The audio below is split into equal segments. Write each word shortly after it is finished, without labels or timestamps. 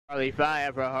Harley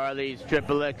Fire for Harley's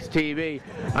XXX TV.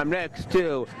 I'm next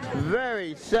to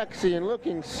very sexy and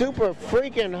looking super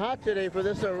freaking hot today for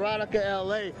this Erotica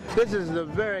LA. This is the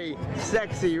very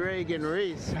sexy Regan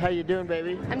Resse. How you doing,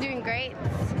 baby? I'm doing great.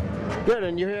 Good,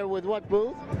 and you're here with what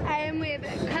booth? I am with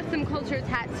Custom Culture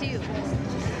Tattoo.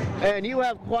 And you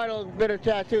have quite a bit of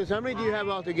tattoos. How many do you have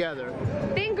altogether? I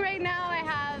think right now I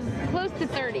have close to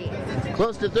 30.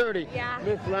 Close to 30? Yeah.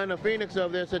 Miss Lana Phoenix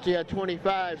over there said she had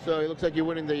 25, so it looks like you're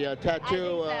winning the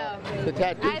tattoo, the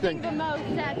tattoo I thing. think the most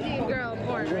tattooed girl in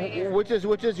porn right here. Which is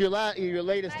your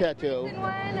latest tattoo? One,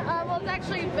 well, it's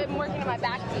actually been working on my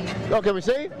back teeth. Oh, can we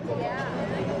see? Yeah.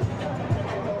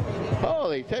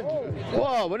 Holy,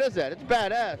 whoa, what is that? It's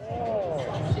badass.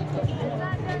 It's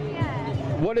not done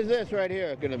yet. What is this right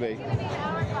here going to be? It's going to be an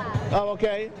hourglass. Oh,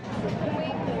 okay.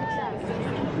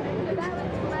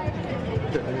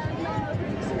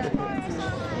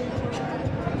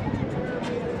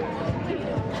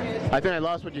 I think I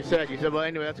lost what you said. You said, well,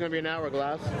 anyway, that's going to be an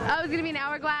hourglass. Oh, it's going to be an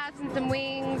hourglass and some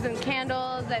wings and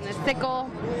candles and a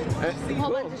sickle. A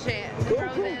whole bunch of shit. Cool.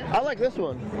 Roses. I like this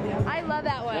one. I love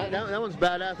that one. That one's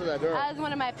badass with that girl. That was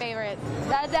one of my favorites.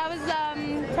 That was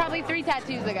probably 3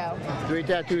 tattoos ago. 3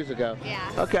 tattoos ago. Yeah.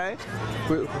 Okay.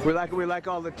 We like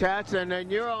all the tats, and then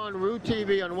you're on Root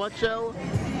TV on what show?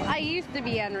 I used to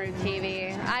be on Root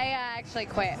TV. I actually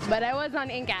quit, but I was on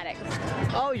Ink Addicts.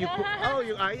 Oh,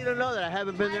 I didn't know that. I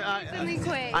haven't been there. I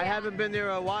quit. I haven't been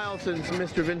there a while since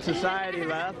Mr. Vince Society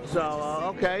left.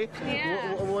 So okay.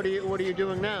 Yeah. What are you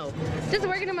doing now? Just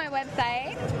working on my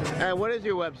website. And what is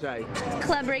your website?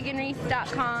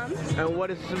 ClubReganResse.com. And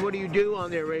what do you do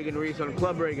on there, Regan Resse, on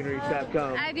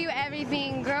ClubReganResse.com? I do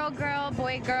everything: girl,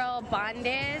 boy, girl,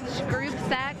 bondage, group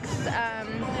sex.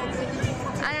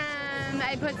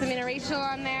 I put some interracial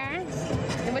on there,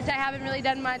 which I haven't really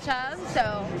done much of,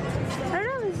 so I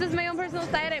don't know, this is my own personal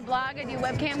site. I blog, I do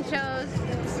webcam shows,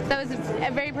 so it's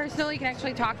very personal. You can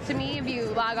actually talk to me if you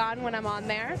log on when I'm on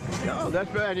there. Oh, that's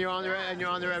good. And you're on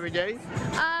there every day?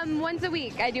 Once a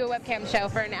week I do a webcam show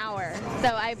for an hour,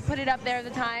 so I put it up there at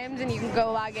the times, and you can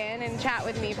go log in and chat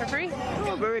with me for free.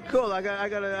 Oh, very cool. I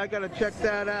gotta check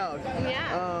that out.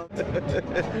 Yeah.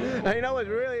 You know, it's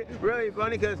really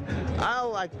funny because I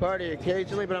like party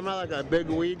occasionally, but I'm not like a big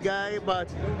weed guy. But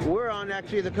we're on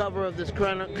actually the cover of this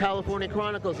California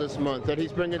Chronicles this month that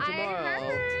he's bringing tomorrow. I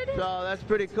heard. So that's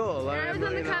pretty cool. I was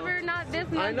on the cover not this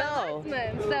month, but last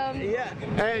month. So yeah.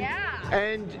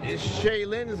 And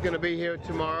Shaylin's gonna be here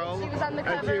tomorrow. She was on the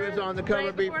cover. And she was on the cover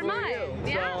right before mine. you.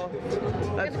 Yeah.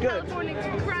 So that's good. California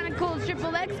Chronicles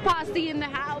XXX posse in the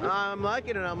house. I'm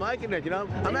liking it. You know,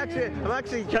 I'm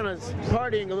actually kind of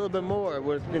partying a little bit more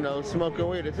with, you know, smoking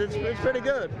weed. It's pretty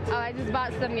good. Oh, I just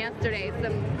bought some yesterday.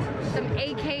 Some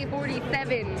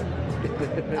AK-47.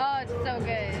 Oh, it's so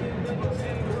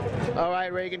good. All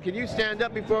right, Regan, can you stand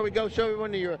up before we go show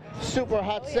everyone your super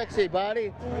hot, sexy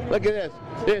body? Look at this.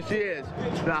 There she is,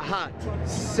 the hot,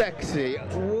 sexy.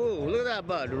 Woo! Look at that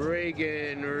butt,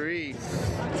 Regan Resse.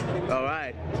 All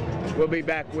right. We'll be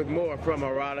back with more from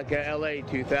Erotica LA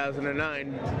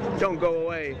 2009. Don't go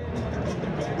away.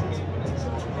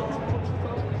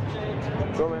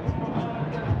 Go, man.